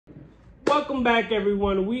Welcome back,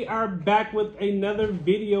 everyone. We are back with another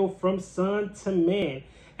video from Son to Man.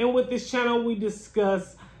 And with this channel, we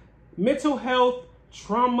discuss mental health,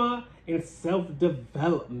 trauma, and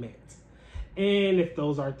self-development. And if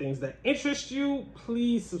those are things that interest you,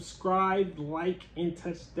 please subscribe, like, and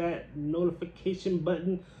touch that notification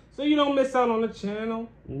button so you don't miss out on the channel.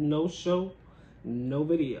 No show, no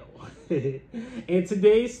video. And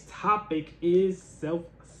today's topic is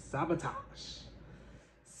self-sabotage.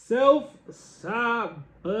 Self-sabotage.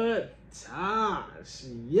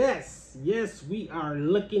 Yes, we are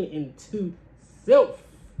looking into self.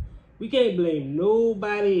 We can't blame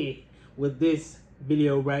nobody with this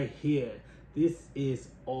video right here. This is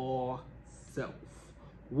all self.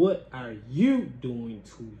 What are you doing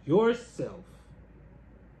to yourself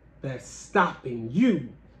that's stopping you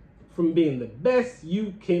from being the best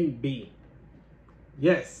you can be?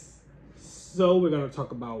 Yes. So we're going to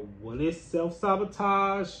talk about what is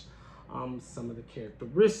self-sabotage, some of the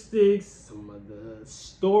characteristics, some of the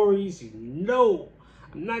stories. I'm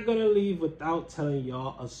not going to leave without telling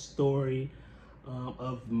y'all a story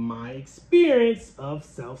of my experience of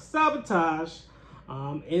self-sabotage.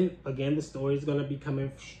 And again, the story is going to be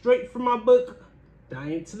coming straight from my book,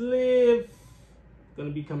 Dying to Live. It's going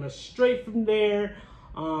to be coming straight from there.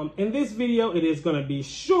 In this video, it is going to be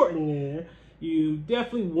short in there. You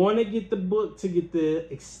definitely want to get the book to get the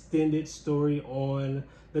extended story on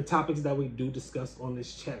the topics that we do discuss on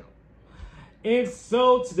this channel. And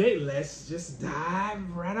so today, let's just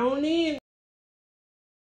dive right on in.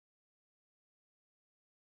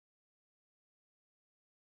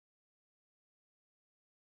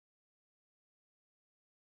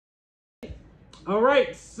 All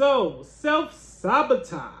right, so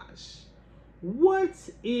self-sabotage. What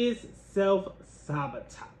is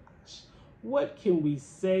self-sabotage? What can we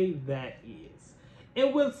say that is?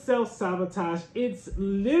 And with self-sabotage, it's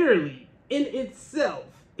literally in itself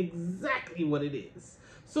exactly what it is.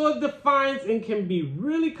 So it defines and can be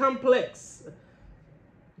really complex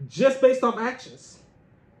just based off actions.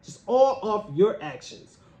 Just all off your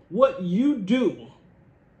actions. What you do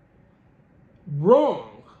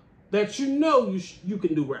wrong that you know you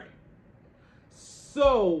can do right.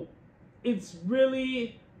 So it's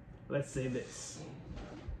really, let's say this.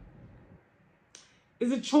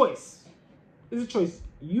 It's a choice. It's a choice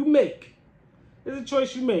you make. It's a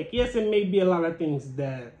choice you make. Yes, it may be a lot of things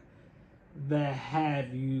that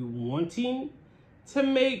have you wanting to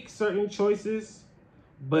make certain choices,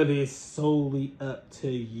 but it's solely up to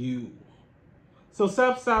you. So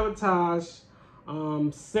self-sabotage,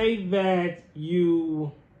 say that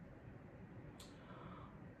you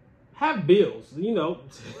have bills, we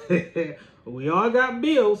all got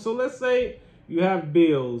bills. So let's say you have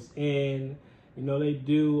bills and they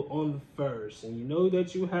due on the 1st, and you know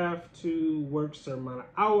that you have to work a certain amount of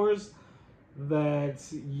hours that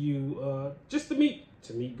you just to meet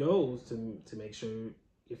goals, to make sure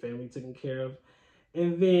your family's taken care of,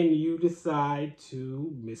 and then you decide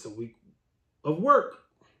to miss a week of work.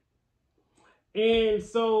 And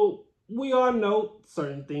so we all know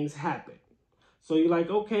certain things happen. So you're like,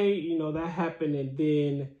 okay, that happened, and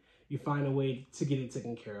then you find a way to get it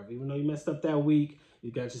taken care of. Even though you messed up that week,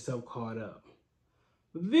 you got yourself caught up.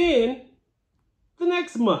 Then, the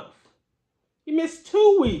next month, you missed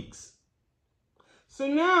 2 weeks. So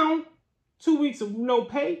now, 2 weeks of no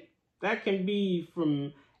pay, that can be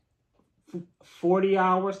from 40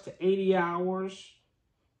 hours to 80 hours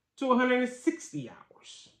to 160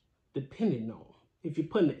 hours, depending on if you're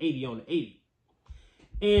putting the 80 on the 80.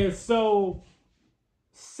 And so,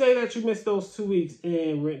 say that you missed those 2 weeks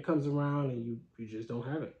and rent comes around and you just don't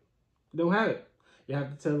have it. You don't have it. You have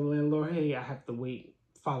to tell the landlord, hey, I have to wait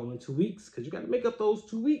following 2 weeks because you got to make up those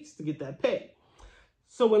 2 weeks to get that pay.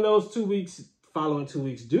 So when those 2 weeks, following 2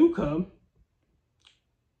 weeks do come,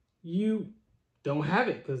 you don't have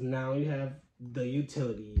it because now you have the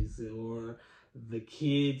utilities or the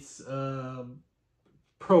kids'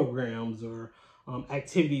 programs or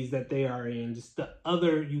activities that they are in, just the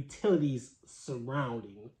other utilities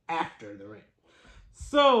surrounding after the rent.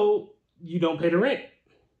 So you don't pay the rent.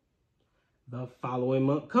 The following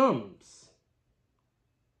month comes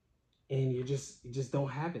and you just don't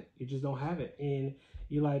have it. You just don't have it. And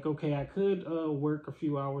you're like, okay, I could work a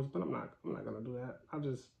few hours, but I'm not gonna do that. I'll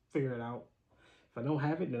just figure it out. If I don't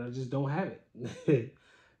have it, then I just don't have it.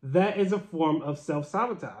 That is a form of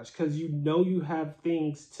self-sabotage because you have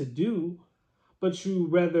things to do, but you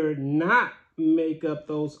rather not make up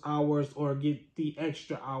those hours or get the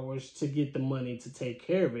extra hours to get the money to take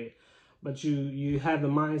care of it. But you have the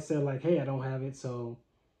mindset like, hey, I don't have it, so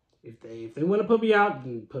if they want to put me out,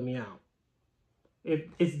 then put me out.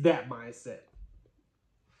 It's that mindset.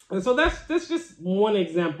 And so that's just one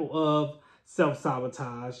example of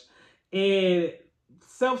self-sabotage. And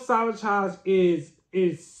self-sabotage is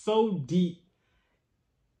so deep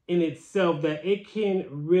in itself that it can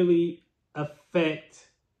really affect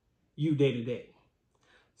you day to day.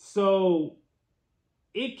 So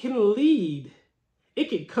it can lead, it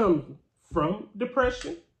could come from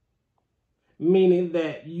depression, meaning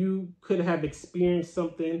that you could have experienced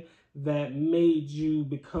something that made you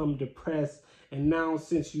become depressed. And now,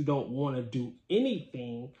 since you don't want to do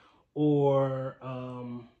anything or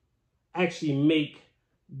actually make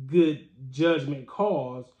good judgment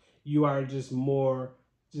calls, you are just more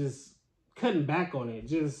just cutting back on it,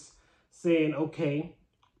 just saying, okay,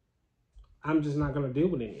 I'm just not going to deal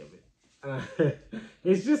with any of it.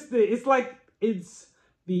 It's just it's like it's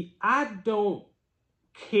the I don't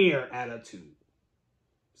care attitude.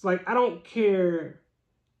 It's like I don't care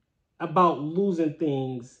about losing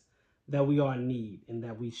things that we all need and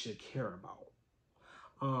that we should care about.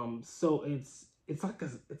 So it's like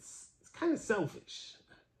it's kind of selfish.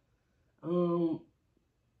 Um,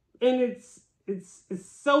 and it's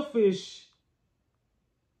selfish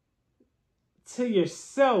to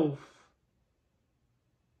yourself.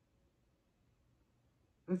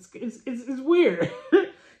 It's weird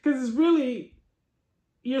because it's really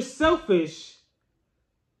you're selfish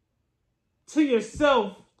to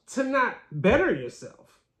yourself to not better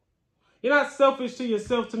yourself. You're not selfish to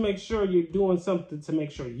yourself to make sure you're doing something to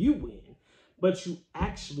make sure you win, but you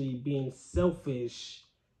actually being selfish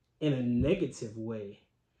in a negative way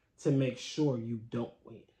to make sure you don't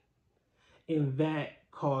win. And that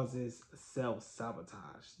causes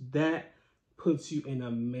self-sabotage. That puts you in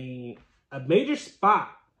a major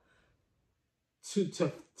spot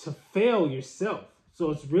to fail yourself.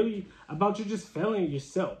 So it's really about you just failing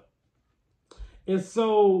yourself. And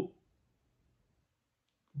so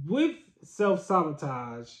with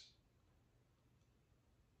self-sabotage,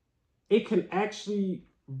 it can actually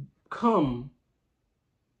come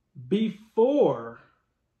before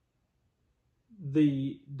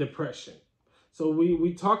the depression. So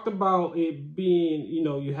we talked about it being,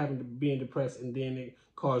 you having to being depressed and then it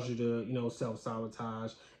caused you to,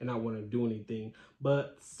 self-sabotage and not want to do anything.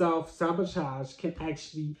 But self-sabotage can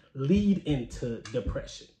actually lead into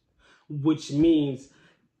depression, which means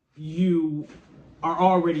you are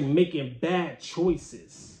already making bad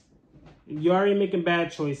choices. You're already making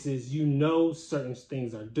bad choices. You know certain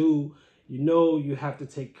things are due. You know you have to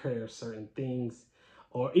take care of certain things.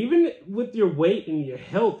 Or even with your weight and your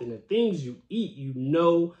health and the things you eat, you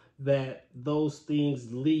know that those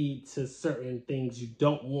things lead to certain things you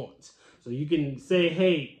don't want. So you can say,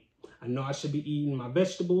 hey, I know I should be eating my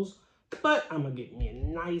vegetables, but I'm going to get me a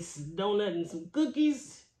nice donut and some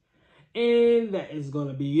cookies, and that is going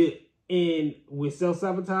to be it. And with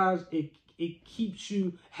self-sabotage, it keeps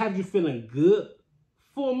you, have you feeling good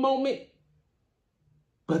for a moment,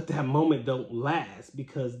 but that moment don't last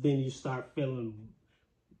because then you start feeling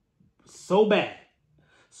so bad.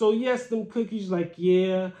 So yes, them cookies, like,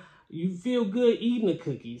 yeah, you feel good eating the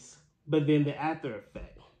cookies, but then the after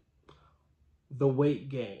effect, the weight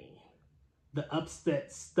gain, the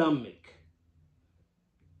upset stomach.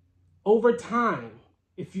 Over time,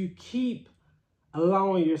 if you keep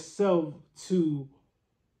allowing yourself to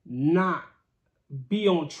not be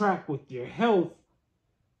on track with your health,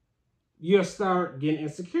 you'll start getting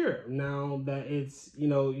insecure. Now that it's,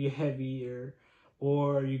 you're heavier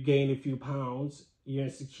or you gain a few pounds, you're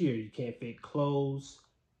insecure. You can't fit clothes.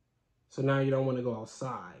 So now you don't want to go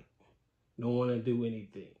outside. You don't want to do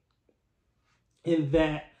anything. And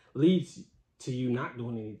that leads to you not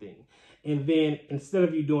doing anything. And then instead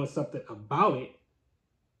of you doing something about it,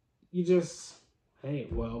 you just, hey,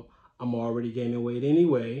 well, I'm already gaining weight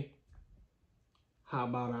anyway. How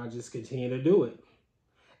about I just continue to do it?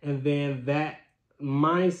 And then that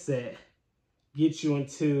mindset gets you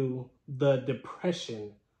into the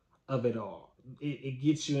depression of it all. It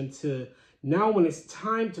gets you into, now when it's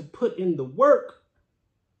time to put in the work,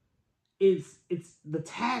 it's the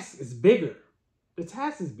task is bigger. The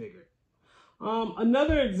task is bigger.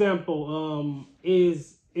 Another example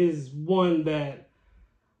is one that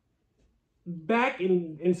back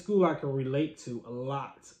in school I can relate to a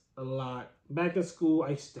lot. Back in school, I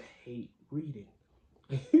used to hate reading.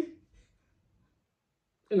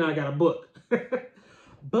 And I got a book.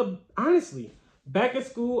 But honestly, back in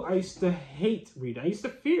school, I used to hate reading. I used to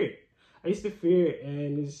fear it.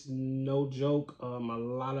 And it's no joke. A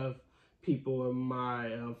lot of people in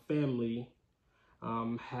my family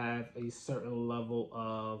have a certain level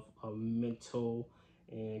of mental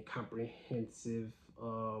and comprehensive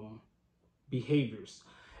behaviors.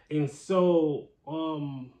 And so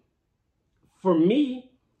for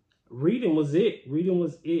me, reading was it. Reading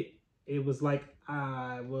was it. It was like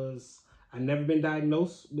I never been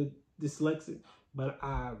diagnosed with dyslexia, but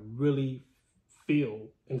I really feel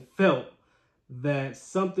and felt that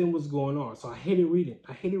something was going on. So I hated reading.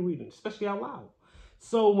 I hated reading, especially out loud.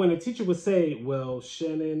 So when a teacher would say, "Well,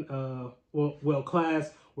 Shannon,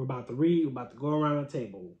 class, we're about to read. We're about to go around the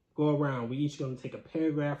table. Go around. We each going to take a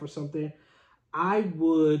paragraph or something." I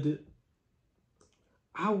would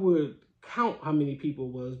count how many people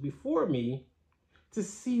was before me to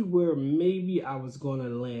see where maybe I was going to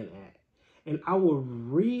land at. And I would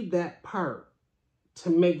read that part to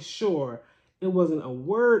make sure it wasn't a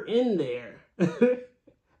word in there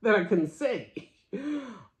that I couldn't say.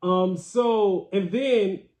 And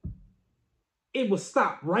then it would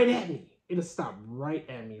stop right at me. It'll stop right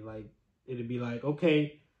at me. Like, it'd be like,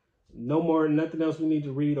 okay, no more, nothing else we need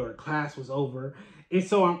to read, or the class was over. And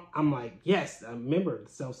so I'm like, yes, I remember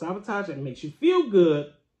self-sabotage. It makes you feel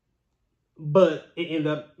good, but it end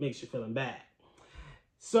up makes you feeling bad.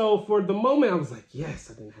 So for the moment, I was like, yes,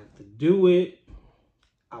 I didn't have to do it.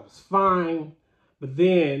 I was fine. But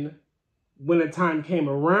then when the time came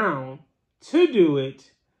around to do it,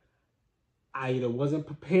 I either wasn't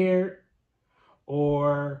prepared,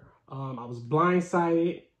 or I was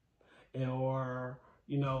blindsided, or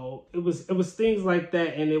it was things like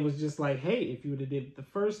that. And it was just like, hey, if you would have did it the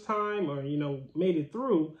first time, or made it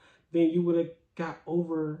through, then you would have got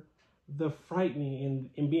over the frightening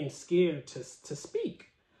and being scared to speak,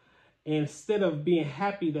 instead of being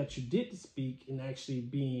happy that you did speak and actually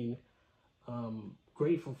being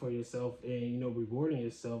grateful for yourself and rewarding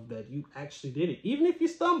yourself that you actually did it, even if you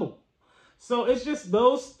stumble. So it's just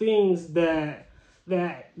those things that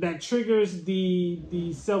triggers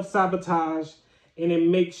the self-sabotage, and it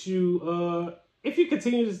makes you if you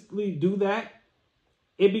continuously do that,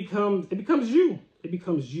 it becomes you. It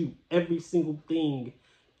becomes you. Every single thing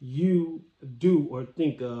you do or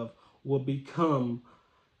think of will become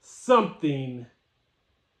something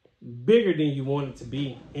bigger than you want it to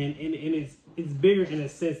be. And it's bigger in a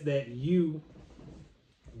sense that you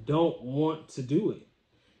don't want to do it.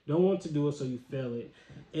 Don't want to do it, so you fail it.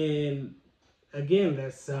 And again,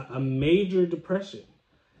 that's a major depression.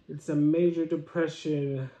 It's a major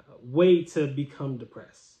depression way to become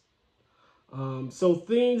depressed. So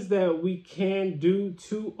things that we can do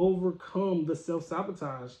to overcome the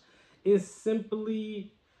self-sabotage is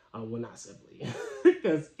simply, well, not simply,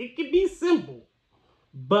 because it can be simple,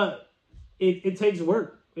 but it takes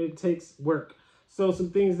work. It takes work. So some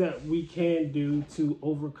things that we can do to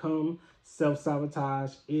overcome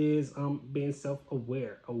self-sabotage is being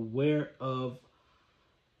self-aware, aware of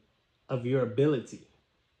your ability,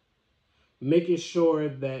 making sure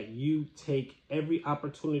that you take every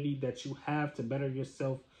opportunity that you have to better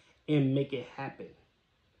yourself and make it happen.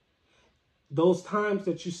 Those times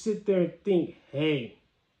that you sit there and think, hey,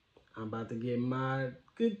 I'm about to get my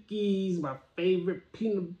cookies, my favorite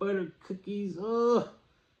peanut butter cookies,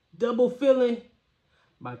 double filling,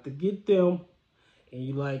 about to get them. And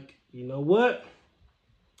you like, you know what?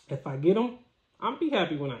 If I get them, I'll be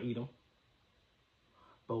happy when I eat them.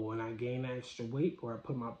 But when I gain extra weight, or I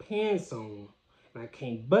put my pants on and I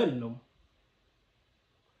can't button them,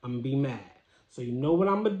 I'm going to be mad. So you know what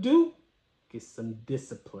I'm going to do? Get some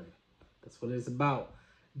discipline. That's what it's about.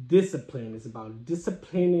 Discipline is about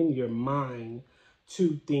disciplining your mind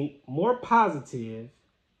to think more positive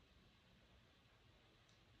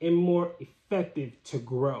and more effective to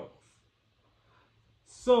growth.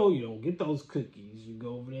 So you don't get those cookies. You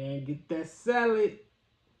go over there and get that salad.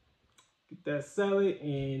 Get that salad,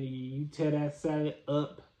 and you tear that salad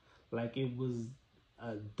up like it was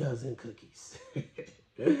a dozen cookies.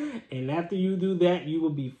 And after you do that, you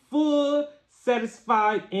will be full,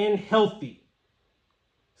 satisfied, and healthy.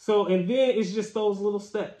 So, and then it's just those little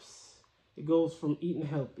steps. It goes from eating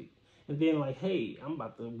healthy, and then like, hey, I'm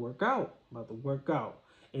about to work out.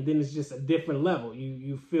 And then it's just a different level.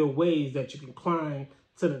 You feel ways that you can climb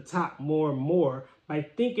to the top more and more by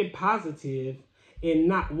thinking positive and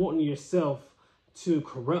not wanting yourself to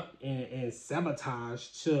corrupt and sabotage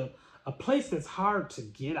to a place that's hard to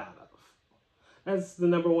get out of. That's the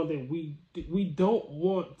number one thing. We don't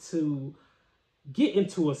want to get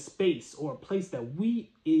into a space or a place that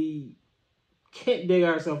we can't dig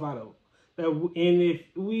ourselves out of. And if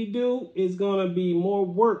we do, it's going to be more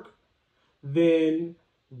work than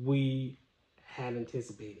we had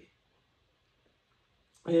anticipated.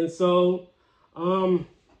 And so,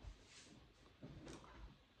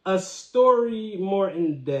 a story more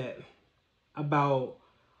in depth about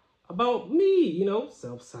me,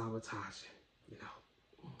 self-sabotaging,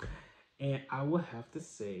 And I would have to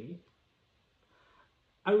say,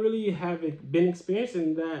 I really haven't been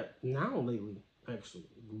experiencing that now lately, actually.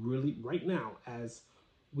 Really, right now, as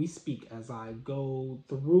we speak, as I go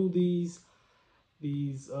through these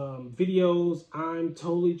videos, I'm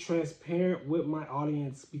totally transparent with my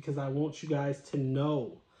audience because I want you guys to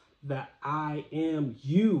know that I am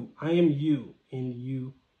you. I am you, and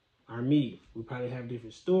you are me. We probably have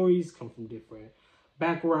different stories, come from different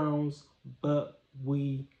backgrounds, but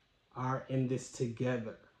we are in this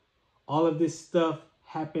together. All of this stuff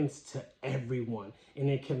happens to everyone, and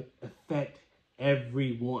it can affect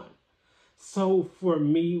everyone. So for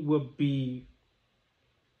me would be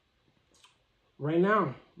right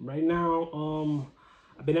now,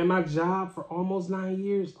 I've been at my job for almost 9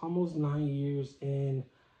 years, and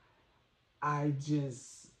I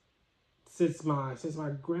just since my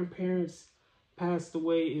grandparents passed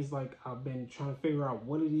away, is like I've been trying to figure out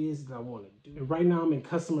what it is that I want to do. And right now I'm in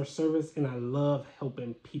customer service, and I love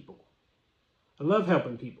helping people. I love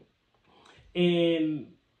helping people. And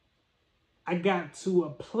I got to a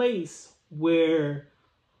place where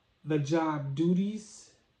the job duties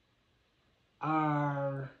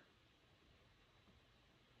are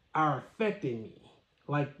affecting me.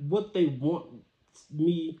 Like what they want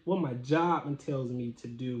me, what my job entails me to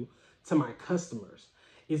do to my customers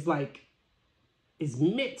is like, it's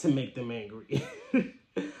meant to make them angry.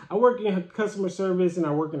 I work in customer service and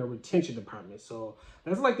I work in a retention department. So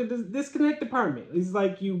that's like the disconnect department. It's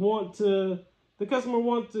like the customer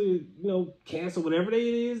want to, cancel whatever it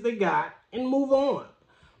is they got and move on.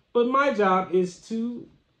 But my job is to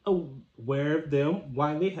aware of them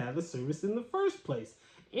why they have the service in the first place.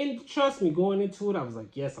 And trust me, going into it, I was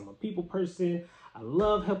like, yes, I'm a people person. I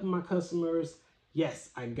love helping my customers. Yes,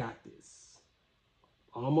 I got this.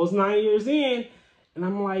 Almost 9 years in, and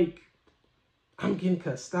I'm like, I'm getting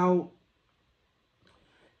cussed out.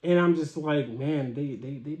 And I'm just like, man, they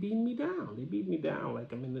beat me down. They beat me down.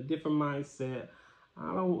 Like I'm in a different mindset.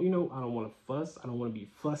 I don't want to fuss. I don't want to be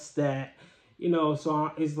fussed at.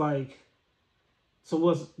 So it's like,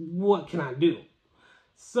 so what can I do?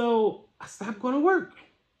 So I stopped going to work.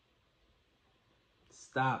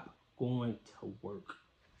 Stop going to work.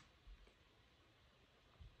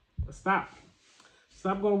 Stop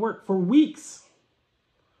going to work for weeks.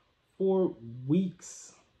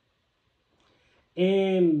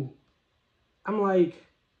 And I'm like,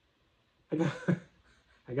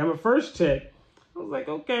 I got my first check. I was like,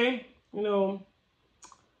 okay, it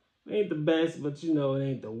ain't the best, but it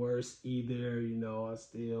ain't the worst either. I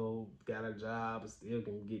still got a job. I still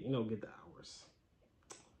can get the hours.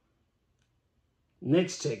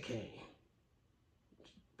 Next check came.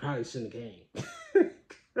 Probably shouldn't have came.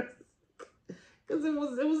 Because it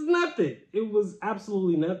was nothing. It was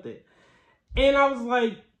absolutely nothing. And I was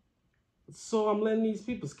like, so I'm letting these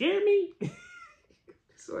people scare me?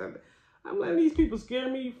 So I'm letting these people scare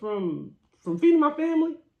me from feeding my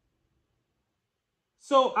family?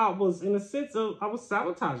 So I was, in a sense of, I was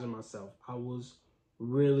sabotaging myself. I was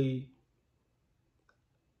really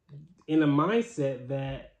in a mindset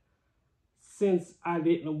that since I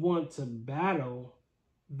didn't want to battle,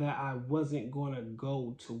 that I wasn't going to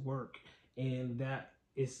go to work. And that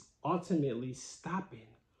is ultimately stopping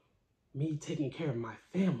me taking care of my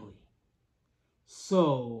family.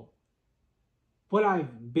 So what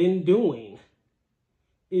I've been doing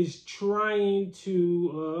is trying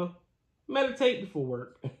to meditate before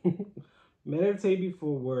work. Meditate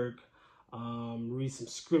before work. Read some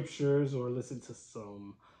scriptures or listen to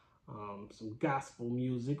some gospel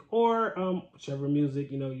music, or whichever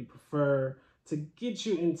music you prefer to get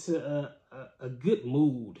you into a good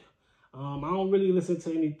mood. I don't really listen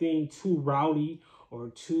to anything too rowdy or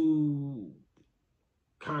too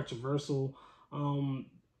controversial,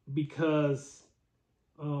 because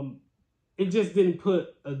it just didn't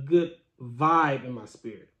put a good vibe in my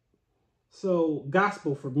spirit. So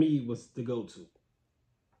gospel for me was the go-to.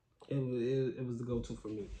 It was the go-to for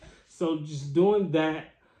me. So just doing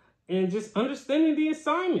that and just understanding the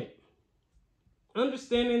assignment.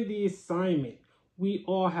 Understanding the assignment. We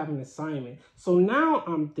all have an assignment. So now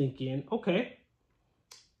I'm thinking, okay,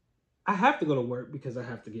 I have to go to work because I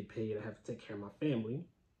have to get paid. I have to take care of my family.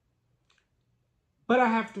 But I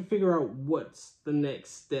have to figure out what's the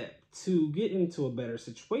next step to get into a better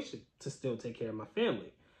situation to still take care of my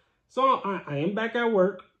family. So I am back at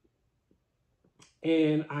work,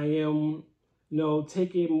 and I am,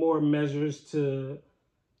 taking more measures to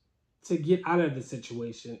get out of the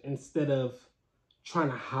situation instead of trying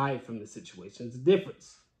to hide from the situation. It's a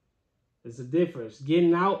difference. It's a difference.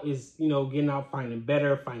 Getting out is, getting out, finding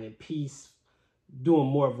better, finding peace, doing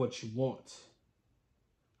more of what you want.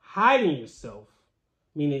 Hiding yourself,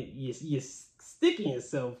 meaning you're sticking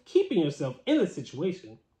yourself, keeping yourself in a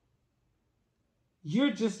situation,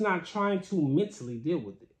 you're just not trying to mentally deal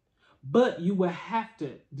with it. But you will have to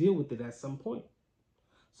deal with it at some point.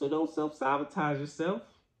 So don't self-sabotage yourself.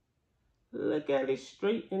 Look at it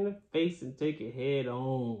straight in the face and take it head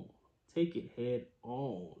on. Take it head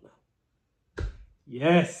on.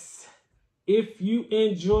 Yes. If you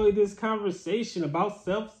enjoyed this conversation about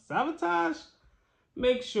self-sabotage,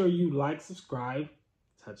 make sure you like, subscribe,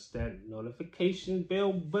 touch that notification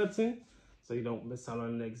bell button so you don't miss out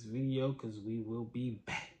on the next video, because we will be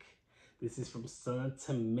back. This is From Son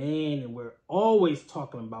to Man, and we're always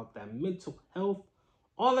talking about that mental health,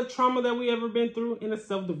 all the trauma that we ever been through in a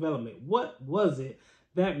self-development. What was it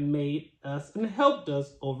that made us and helped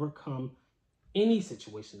us overcome any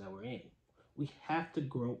situation that we're in? We have to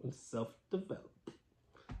grow and self-develop.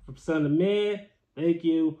 From Son to Man, thank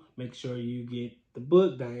you. Make sure you get the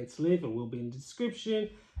book, Dying to Live. It will be in the description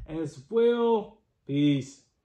as well. Peace.